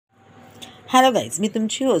Hello guys, मी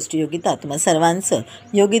तुमची host Yogita तुम्हा सर्वांचं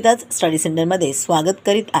योगिताच स्टडी सेंटरमध्ये स्वागत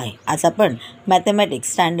करीत आहे. आज आपण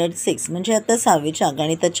मॅथमॅटिक्स स्टँडर्ड 6 म्हणजे आता 6वीच्या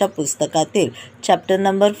गणिताच्या पुस्तकातील chapter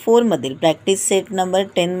number 4मधील practice set number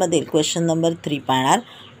 10मधील question number 3 पाहणार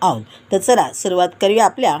आहोत. तर चला सुरुवात करूया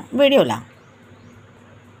आपल्या व्हिडिओला.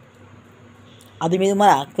 आधी मी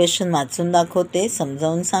तुम्हाला क्वेश्चन वाचून दाखवते,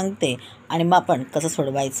 समजावून सांगते आणि मग आपण कसं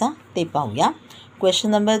सोडवायचा ते पाहूया. Question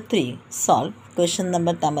number 3 solve. Question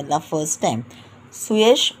number त्यामधला first time.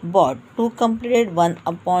 Suyash bought 2 completed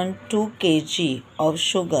 1/2 kg of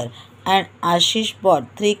sugar and Ashish bought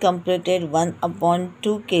 3 completed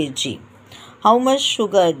 1/2 kg. How much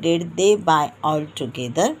sugar did they buy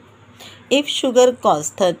altogether? If sugar cost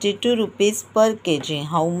 32 rupees per kg,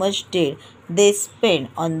 how much did they spend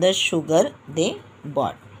on the sugar they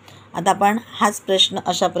bought? आता आपण हाच प्रश्न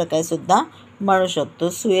अशा प्रकारे सुद्धा म्हणू शकतो.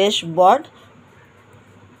 Suyash bought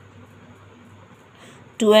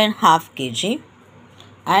 2.5 kg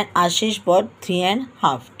and Ashish bought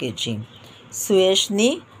 3.5 kg. सुयशनी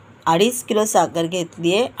 2.5 kilo साखर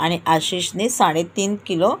घेतली आहे आणि आशिषने 3.5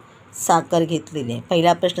 किलो साखर घेतलेली आहे.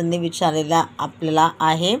 पहिल्या प्रश्नाने विचारलेला आपल्याला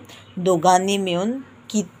आहे दोघांनी मिळून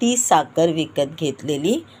किती साखर विकत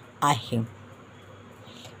घेतलेली आहे.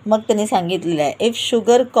 मग त्यांनी सांगितलेलं आहे if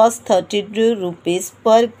sugar cost 32 rupees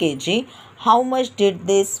per kg, how much did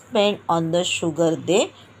they spend on the sugar they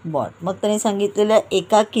bought. मग त्यांनी सांगितलेलं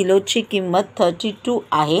 1 किलोची किंमत 32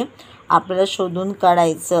 आहे. आपल्याला शोधून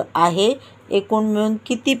काढायचं आहे एकूण मिळून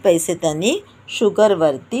किती पैसे त्यांनी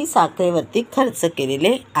शुगरवरती साखरेवरती खर्च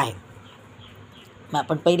केलेले आहे. मग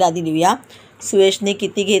आपण पहिला आधी लिहूया. सुयशने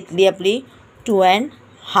किती घेतली आपली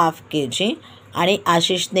 2.5 kg आणि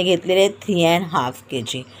आशिषने घेतलेले 3.5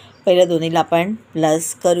 kg. पहिल्या दोन्हीला आपण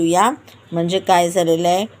प्लस करूया. म्हणजे काय झालेलं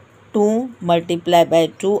आहे 2 ×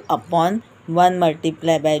 2 upon 1 ×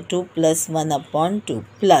 2 plus 1/2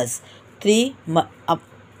 plus 3 ×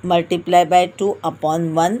 2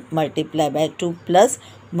 upon 1 × 2 plus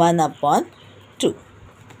 1/2.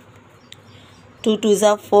 2 2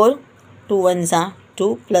 = 4, 2 1 =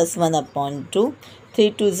 2 plus 1/2,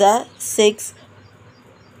 3 2 = 6,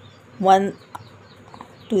 1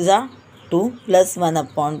 2 = 2 plus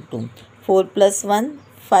 1/2, 4 + 1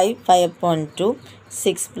 5, 5/2,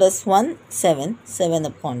 6 + 1 7,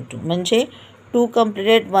 7/2. म्हणजे 2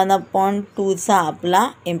 completed 1/2चा आपला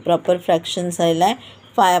इम्प्रॉपर फ्रॅक्शन झालेला आहे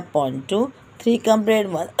 5/2. 3 completed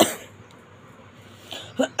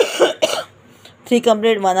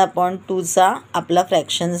 1/2चा आपला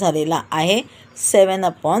फ्रॅक्शन झालेला आहे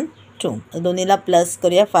 7/2. दोन्हीला प्लस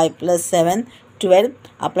करूया. 5 + 7 12.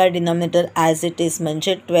 आपला डिनॉमिनेटर ॲज इट इज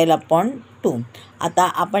म्हणजे 12/2. आता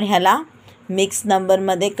आपण ह्याला मिक्स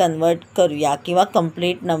नंबरमध्ये कन्वर्ट करूया किंवा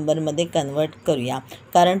कंप्लीट नंबरमध्ये कन्वर्ट करूया.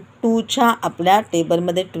 कारण 2च्या आपल्या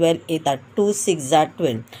टेबलमध्ये 12 येतात. 2 6 =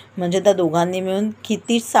 12. म्हणजे त्या दोघांनी मिळून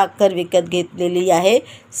किती साखर विकत घेतलेली आहे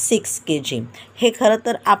 6 kg. हे खरं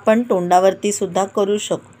तर आपण तोंडावरती सुद्धा करू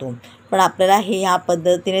शकतो, पण आपल्याला हे ह्या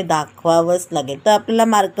पद्धतीने दाखवावंच लागेल तर आपल्याला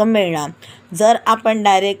मार्क मिळणार. जर आपण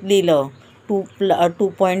डायरेक्ट लिहिलं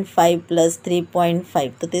 2.5 +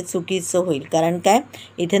 3.5 तर ते चुकीचं होईल. कारण काय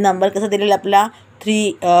इथे नंबर कसा दिलेला आपला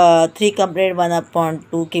 3 completed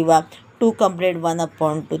 1/2 किंवा 2 completed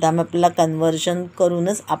 1/2. त्यामुळे आपल्याला कन्वर्जन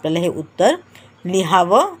करूनच आपल्याला हे उत्तर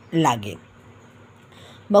लिहावं लागेल.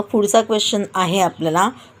 मग पुढचा क्वेश्चन आहे आपल्याला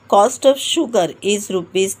cost of sugar is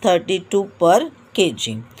 ₹32 per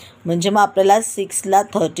kg. म्हणजे मग आपल्याला 6ला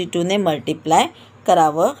 32ने मल्टिप्लाय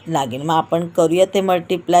करावं लागेल. मग आपण करूया ते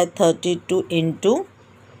मल्टिप्लाय 32 ×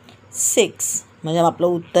 6. म्हणजे आपलं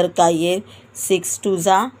उत्तर काय येईल 6 2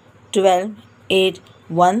 = 12, 8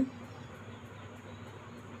 1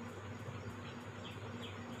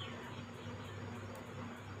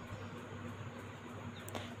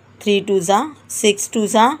 3 2 = 6 2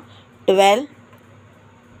 = 12,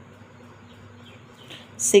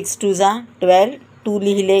 6 2 = 12. 2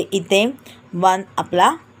 लिहिले इथे 1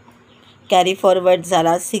 आपला कॅरी फॉरवर्ड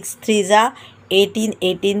झाला. 6 3 = 18,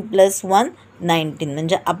 18 + 1 19.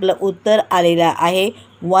 म्हणजे आपलं उत्तर आलेलं आहे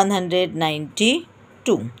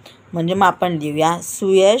 192. म्हणजे मग आपण लिहूया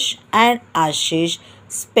Suyash and Ashish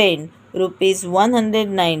spend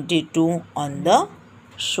 ₹192 on the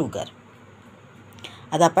sugar.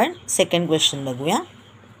 आता आपण सेकंड क्वेश्चन बघूया.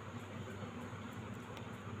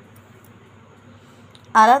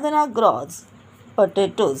 आराधना grows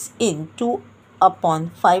potatoes in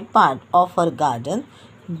 2/5 part of her garden,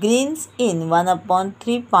 greens in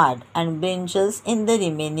 1/3 part and brinjals in the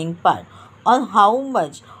remaining part. On how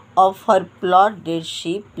much of her plot did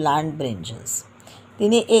she plant brinjals?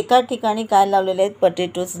 तिने एका ठिकाणी काय लावलेले आहेत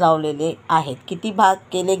potatoes लावलेले आहेत. किती भाग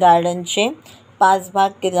केले गार्डनचे 5 भाग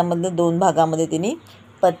केले. त्यामध्ये 2 भागामध्ये तिने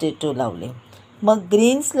पटेटो लावले. मग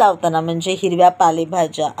ग्रीन्स लावताना म्हणजे हिरव्या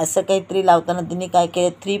पालेभाज्या असं काहीतरी लावताना तिने काय केले,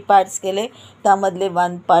 3 पार्ट्स केले. त्यामधले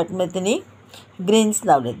 1 पार्टमध्ये तिने ग्रीन्स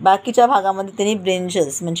लावलेत. बाकीच्या भागामध्ये तिने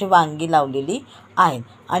ब्रिंजल्स म्हणजे वांगी लावलेली आहेत.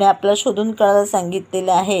 आणि आपल्याला शोधून काढायला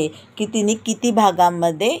सांगितलेलं आहे की तिने किती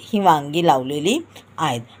भागामध्ये ही वांगी लावलेली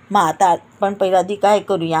आहेत. मग आता आपण पहिल्या आधी काय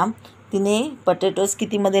करूया, तिने पटेटोज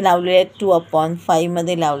कितीमध्ये लावलेले आहेत, 2/5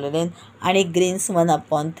 मध्ये लावलेले आहेत आणि ग्रीन्स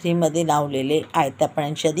 1/3 मध्ये लावलेले आहेत. त्या आपण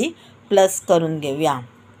यांची आधी प्लस करून घेऊया.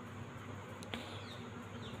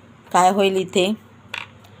 काय होईल, इथे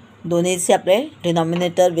दोन्हीचे आपले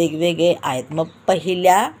डिनॉमिनेटर वेगवेगळे आहेत. मग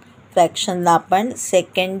पहिल्या फ्रॅक्शनला आपण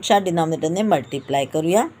सेकंडच्या डिनॉमिनेटरने मल्टिप्लाय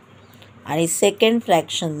करूया आणि सेकंड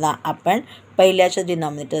फ्रॅक्शनला आपण पहिल्याच्या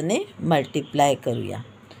डिनॉमिनेटरने मल्टिप्लाय करूया.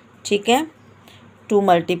 ठीक आहे. 2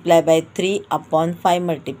 × 3/5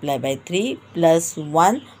 × 3 plus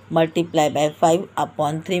 1 ×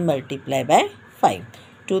 5/3 × 5.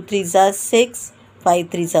 2 3s are 6, 5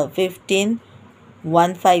 3s are 15,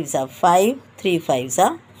 1 5s are 5, 3 5s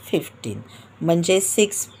are 15. म्हणजे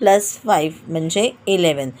 6 + 5 म्हणजे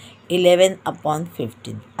 11.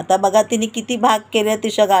 11/15. आता बघा तिने किती भाग केले आहेत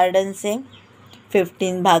तिच्या गार्डनचे,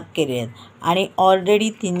 15 भाग केले आहेत. आणि ऑलरेडी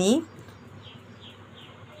तिने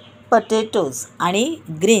पटेटोज आणि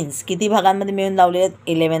ग्रीन्स किती भागांमध्ये मिळून लावले आहेत,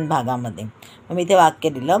 11 भागामध्ये. मग मी इथे वाक्य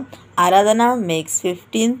दिलं, आराधना makes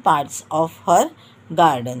 15 parts of her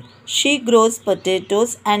garden. She grows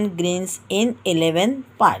potatoes and Green's in 11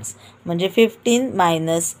 parts. म्हणजे 15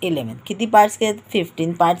 - 11 किती पार्ट्स केले आहेत,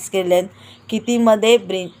 15 पार्ट्स केले आहेत. कितीमध्ये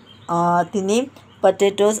तिने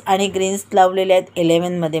पटेटोज आणि ग्रीन्स लावलेले आहेत,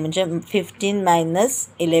 11मध्ये. म्हणजे 15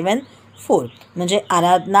 - 11 4. म्हणजे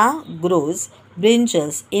आराधना grows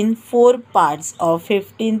brinjals in 4 parts of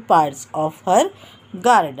 15 parts of her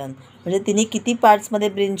garden. म्हणजे तिने किती पार्ट्समध्ये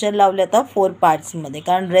ब्रिंजल लावले, आता 4 पार्ट्समध्ये,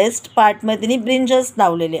 कारण रेस्ट पार्टमध्ये तिने ब्रिंजल्स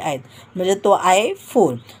लावलेले आहेत. म्हणजे तो आहे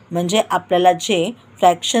 4. म्हणजे आपल्याला जे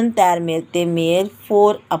फ्रॅक्शन तयार मिळेल ते मिळेल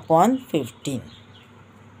 4/15.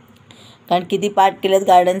 कारण किती पार्ट केलेत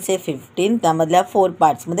गार्डनचे, 15. त्यामधल्या 4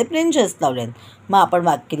 पार्ट्समध्ये ब्रिंजल्स लावले आहेत. मग आपण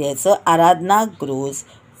वाक्य लिहायचं, आराधना grows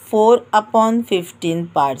 4/15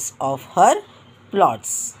 parts of her plots.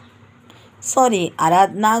 Sorry,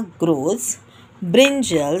 Aradhana grows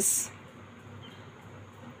brinjals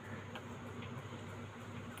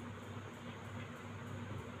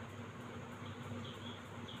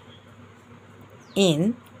in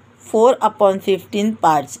 4/15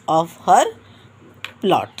 parts of her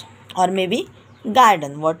plot or maybe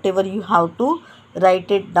garden. Whatever you have to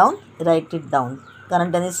write it down.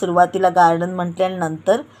 कारण त्याने सुरुवातीला गार्डन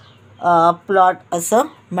म्हटल्यानंतर प्लॉट असं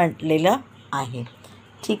म्हटलेलं आहे.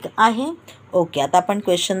 ठीक आहे. ओके, आता आपण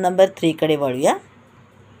क्वेश्चन नंबर 3कडे वळूया.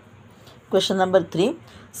 Question number 3,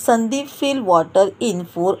 Sandeep filled water in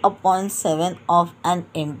 4/7 of an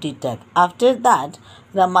empty tank. After that,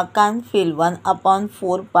 Ramakant filled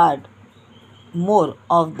 1/4 part more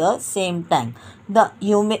of the same tank.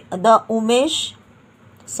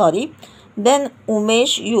 Then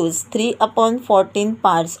Umesh used 3/14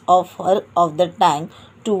 parts of the tank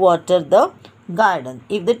to water the garden.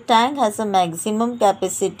 If the tank has a maximum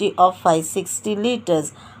capacity of 560 liters,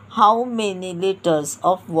 how many liters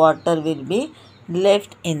of water will be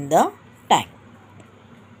left in the tank?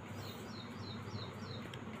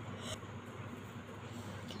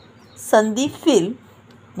 Sandeep fill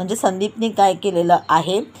म्हणजे संदीपने काय केलेलं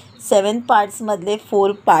आहे, 7 पार्ट्समधले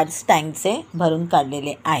 4 parts टँकचे भरून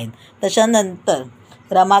काढलेले आहेत. त्याच्यानंतर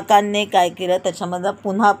रमाकांतने काय केलं, त्याच्यामधला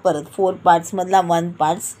पुन्हा परत 4 पार्ट्समधला 1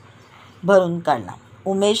 पार्ट्स भरून काढला.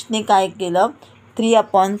 उमेशने काय केलं,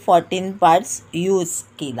 3/14 पार्ट्स यूज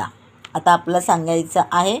केला. आता आपल्याला सांगायचं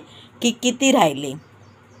आहे की किती राहिले,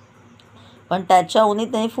 पण त्याच्याहूनही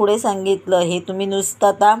त्याने पुढे सांगितलं, हे तुम्ही नुसतं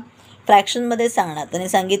आता फ्रॅक्शनमध्ये सांगणार. त्याने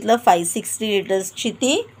सांगितलं 560 लिटर्सची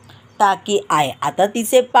ती टाकी आहे. आता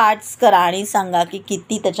तिचे पार्ट्स करा आणि सांगा की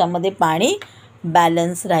किती त्याच्यामध्ये पाणी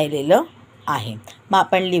बॅलन्स राहिलेलं आहे. मग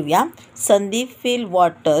आपण लिहूया, Sandeep fill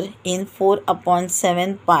water in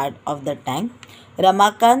 4/7 part of the tank.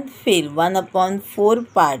 Ramakant fill 1/4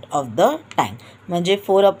 part of the tank. म्हणजे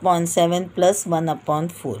 4/7 +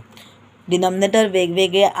 1/4. डिनॉमिनेटर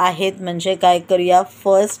वेगवेगळे आहेत. म्हणजे काय करूया,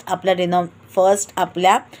 फर्स्ट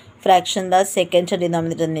आपल्या फ्रॅक्शनला सेकंडच्या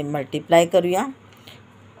डिनॉमिनेटरने मल्टिप्लाय करूया,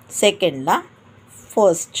 सेकंडला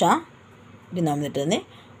फर्स्टच्या डिनॉमिनेटरने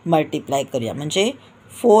मल्टिप्लाय करूया. म्हणजे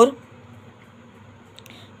 4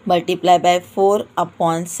 ×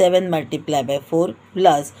 4/7 × 4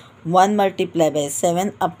 plus 1 ×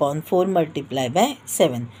 7/4 ×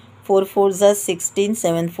 7. 4 4s are 16,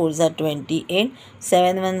 7 4s are 28,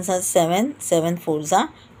 7 1s are 7, 7 4s are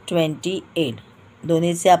 28.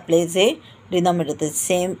 दोन्हीचे आपले जे डिनॉमिनेटर ते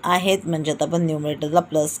सेम आहेत, म्हणजे आता आपण न्यूमरेटरला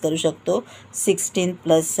प्लस करू शकतो. 16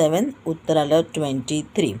 + 7 उत्तर आलं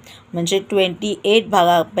 23. म्हणजे 28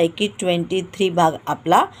 भागापैकी 23 भाग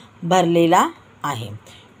आपला भरलेला आहे.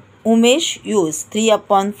 Umesh use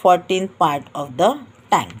 3/14 part of the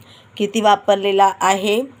tank. किती वापरलेला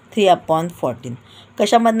आहे? 3/14.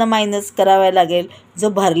 कशामधनं मायनस करावं लागेल? जो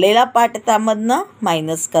भरलेला पार्ट त्यामधनं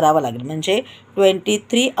मायनस करावा लागेल. म्हणजे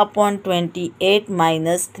 23/28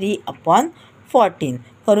 मायनस 3/14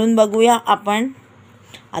 करून बघूया आपण.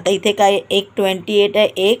 आता इथे काय, एक 28 आहे,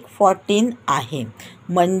 एक 14 आहे.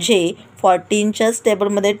 म्हणजे 14च्याच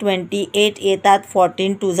टेबलमध्ये 28 येतात.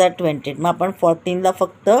 14 2 = 28. मग आपण 14ला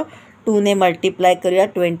फक्त 2ने मल्टिप्लाय करूया.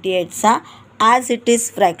 28चा ॲज इट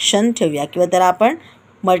इज फ्रॅक्शन ठेवूया किंवा त्याला आपण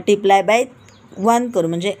मल्टिप्लाय बाय 1 करू.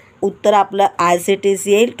 म्हणजे उत्तर आपलं ॲज इट इज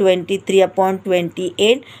येईल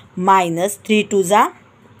 23/28 मायनस 3 2 =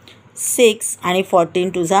 6 आणि 14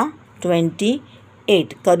 2 =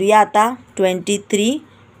 28. करूया आता. 23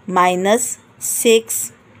 मायनस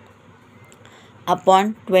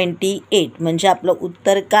 6/28 म्हणजे आपलं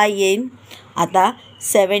उत्तर काय येईल? आता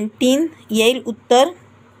 17 येईल उत्तर.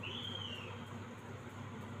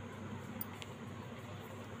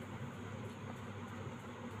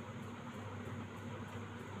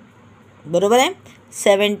 बरोबर आहे.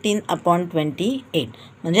 17/28.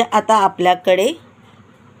 म्हणजे आता आपल्याकडे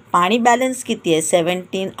पाणी बॅलन्स किती आहे?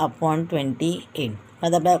 17/28.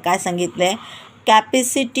 आता आपल्याला काय सांगितलं आहे?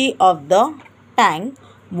 Capacity of the tank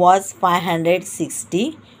was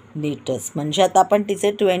 560 litres. म्हणजे आता आपण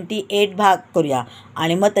तिचे 28 भाग करूया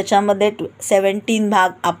आणि मग त्याच्यामध्ये 17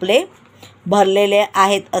 भाग आपले भरलेले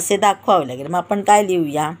आहेत असे दाखवावे लागेल. मग आपण काय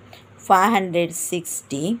लिहूया?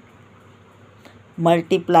 560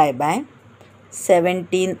 मल्टिप्लाय बाय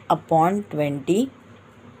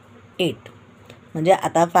 17/28. म्हणजे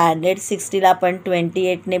आता 560ला आपण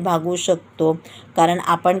 28ने भागू शकतो. कारण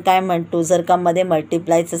आपण काय म्हणतो, जर का मध्ये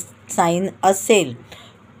मल्टिप्लायचं साईन असेल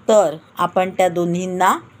तर आपण त्या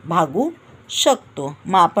दोन्हींना भागू शकतो.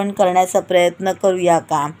 मग आपण करण्याचा प्रयत्न करूया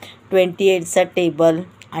का? 28चा टेबल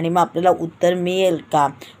आणि मग आपल्याला उत्तर मिळेल का?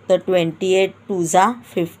 तर 28 2 =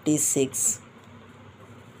 56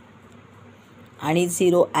 आणि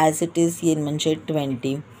 0 ॲज इट इज येईल म्हणजे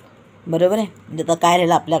 20. बरोबर आहे. म्हणजे आता काय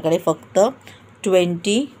राहिलं आपल्याकडे? फक्त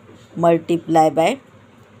 20 मल्टिप्लाय बाय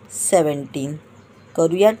 17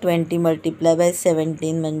 करूया. 20 मल्टिप्लाय बाय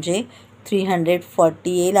 17 म्हणजे 340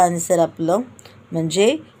 येईल आन्सर आपलं.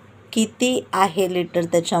 म्हणजे किती आहे लिटर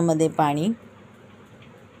त्याच्यामध्ये पाणी?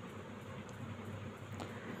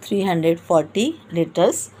 340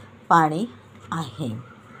 लिटर्स पाणी आहे.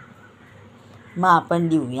 मग आपण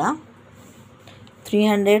लिहूया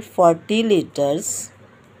 340 liters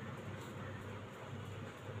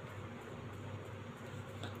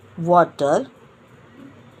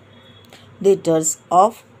liters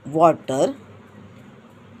of water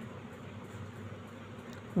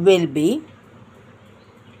will be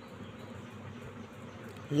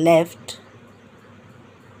left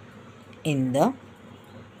in the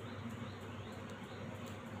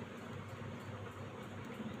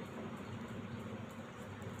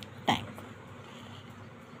tank.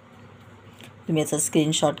 तुम्ही याचा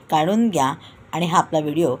स्क्रीनशॉट काढून घ्या आणि हा आपला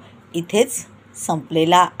व्हिडिओ इथेच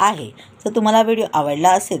संपलेला आहे. जर तुम्हाला व्हिडिओ आवडला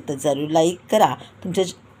असेल तर जरूर लाईक करा. तुमच्या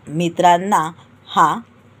मित्रांना हा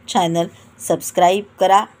चॅनल सबस्क्राईब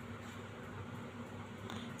करा.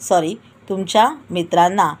 तुमच्या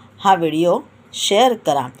मित्रांना हा व्हिडिओ शेअर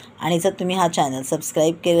करा. आणि जर तुम्ही हा चॅनल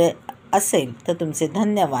सबस्क्राईब केले असेल तर तुमचे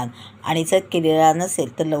धन्यवाद. आणि जर केलेला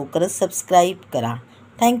नसेल तर लवकरच सबस्क्राईब करा.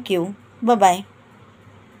 थँक्यू. बाय.